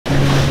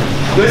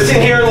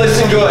Listen here,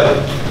 listen good.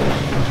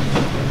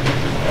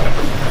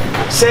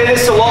 Say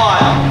this a lot.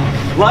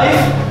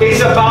 Life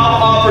is about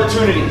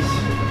opportunities.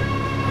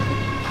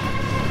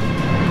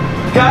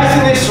 Guys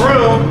in this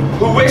room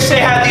who wish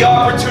they had the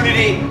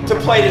opportunity to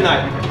play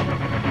tonight.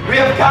 We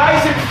have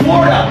guys in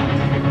Florida,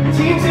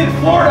 teams in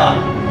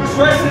Florida, whose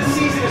rest of the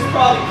season is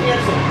probably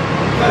canceled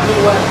because of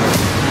the weather.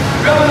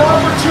 You have an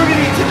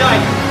opportunity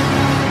tonight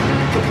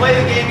to play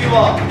the game you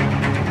love.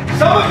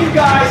 Some of you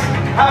guys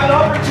have an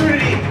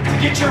opportunity to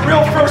get your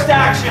real first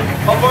action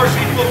of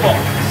varsity football.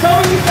 Some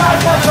of you guys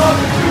have an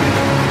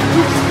opportunity to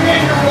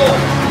expand your role.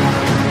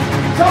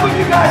 Some of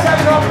you guys have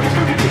an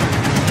opportunity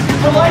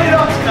to light it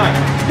up tonight.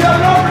 You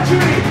have an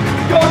opportunity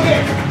to go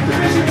against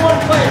Division I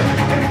player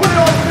and put it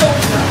on film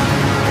tonight.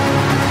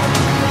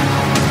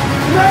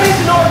 Tonight is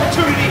an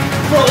opportunity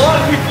for a lot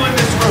of people in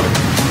this room.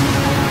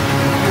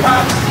 You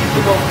have to seize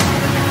the moment.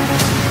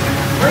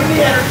 Bring the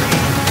energy,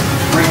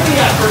 bring the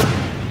effort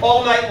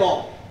all night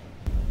long.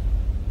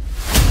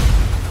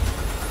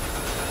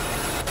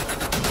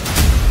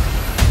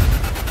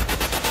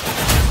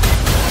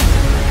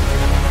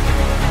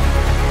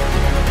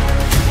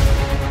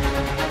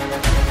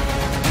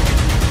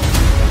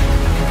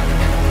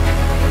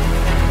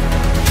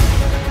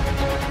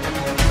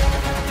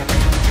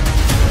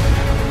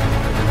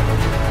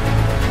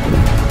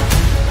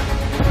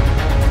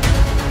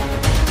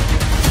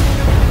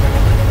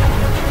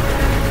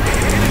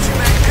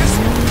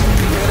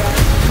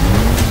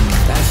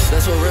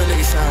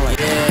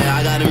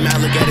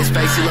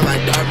 Face, you look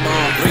like Dark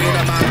Maul. Bringing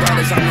up my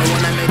brothers, I'm the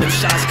one that made them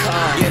shots call.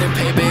 Getting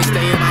paid, babe,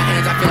 stay in my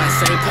hands, I feel like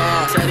St.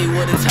 Paul. Said he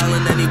wouldn't tell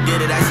him, then he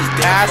did it, that's his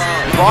death.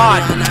 Pass,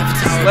 Vaughn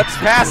slips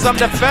past some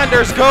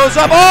defenders, goes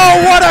up.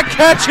 Oh, what a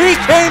catch! He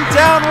came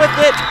down with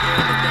it.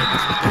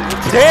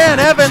 Dan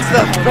Evans,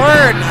 the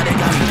third.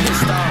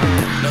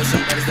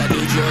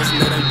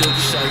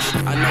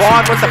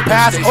 Vaughn with the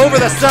pass over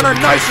the center,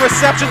 nice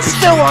reception,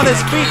 still on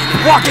his feet,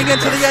 walking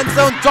into the end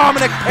zone.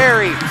 Dominic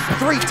Perry,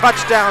 3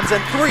 touchdowns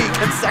in 3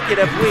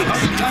 consecutive weeks.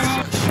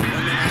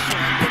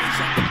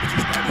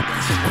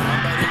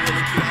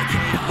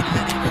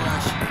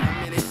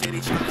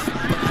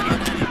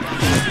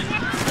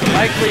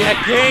 Likely a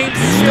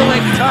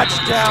game-sealing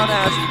touchdown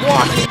as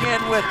walking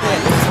in with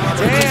it,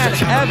 Dan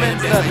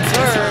Evans the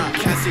third.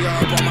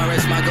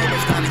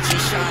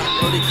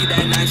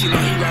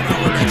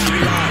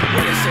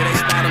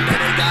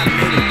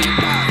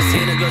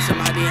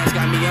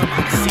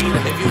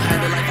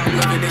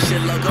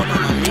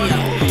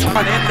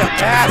 In the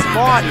pass,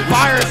 Vaughn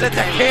fires it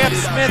to Cam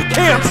Smith.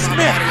 Cam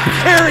Smith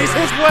carries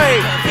his way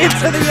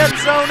into the end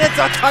zone. It's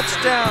a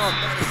touchdown.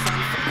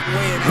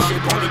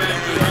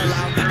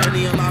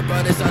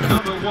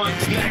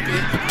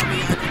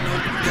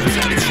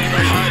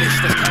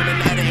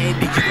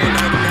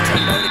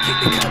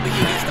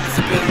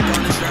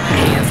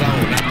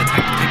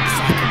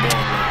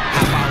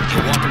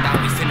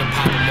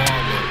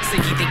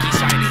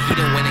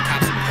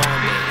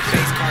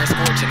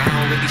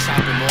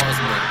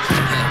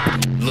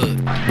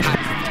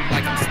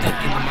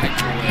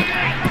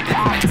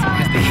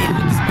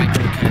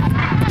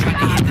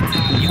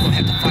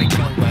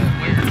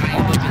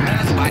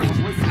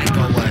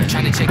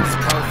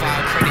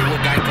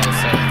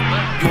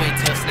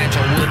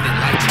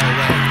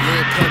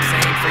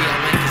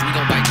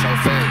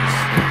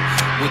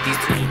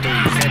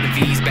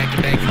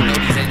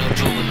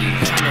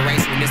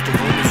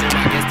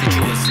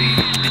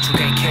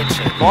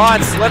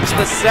 Vaughn slips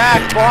the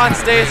sack. Vaughn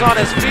stays on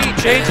his feet,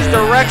 changes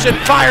direction,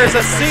 fires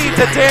a seed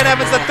to Dan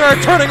Evans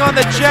III, turning on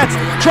the Jets,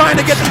 trying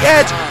to get the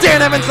edge.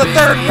 Dan Evans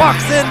III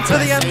walks into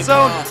the end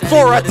zone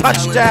for a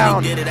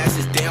touchdown.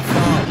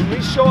 When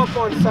we show up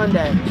on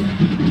Sunday,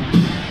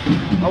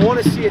 I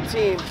want to see a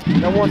team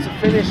that wants to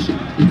finish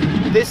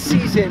this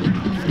season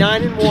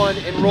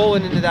 9-1 and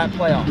rolling into that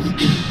playoffs.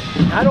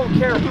 I don't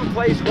care who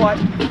plays what,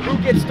 who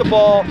gets the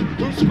ball,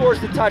 who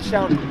scores the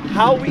touchdown,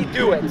 how we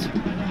do it.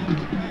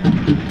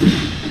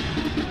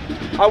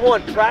 I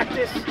want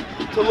practice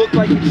to look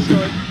like it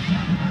should.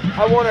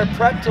 I want our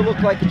prep to look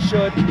like it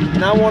should.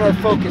 And I want our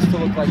focus to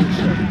look like it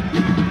should.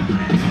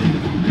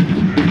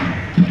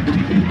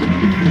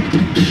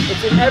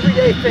 It's an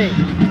everyday thing.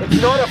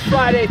 It's not a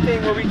Friday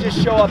thing where we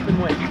just show up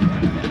and win.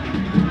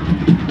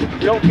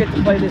 You don't get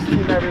to play this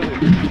team every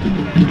week.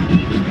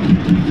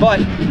 But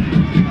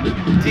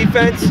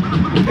defense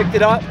picked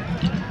it up,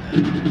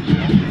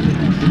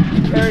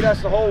 carried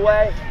us the whole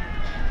way,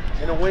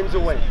 and a win's a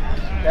win,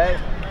 okay?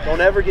 Don't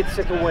ever get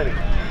sick of winning,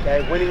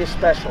 okay? Winning is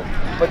special,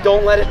 but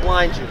don't let it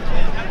blind you.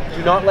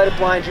 Do not let it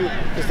blind you,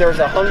 because there's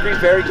a hungry,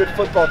 very good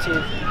football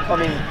team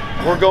coming.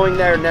 We're going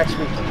there next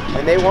week,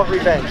 and they want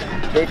revenge.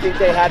 They think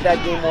they had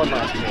that game won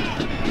last year,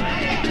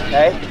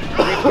 okay?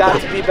 We've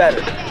got to be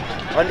better.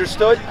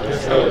 Understood?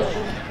 Understood.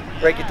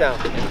 Break it down.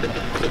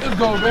 Let's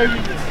go, baby.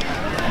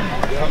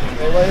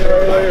 Right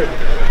here.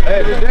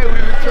 Hey, today we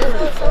return.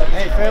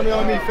 Hey, family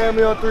on me,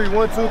 family on 3.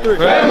 1, 2, 3.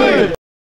 Family.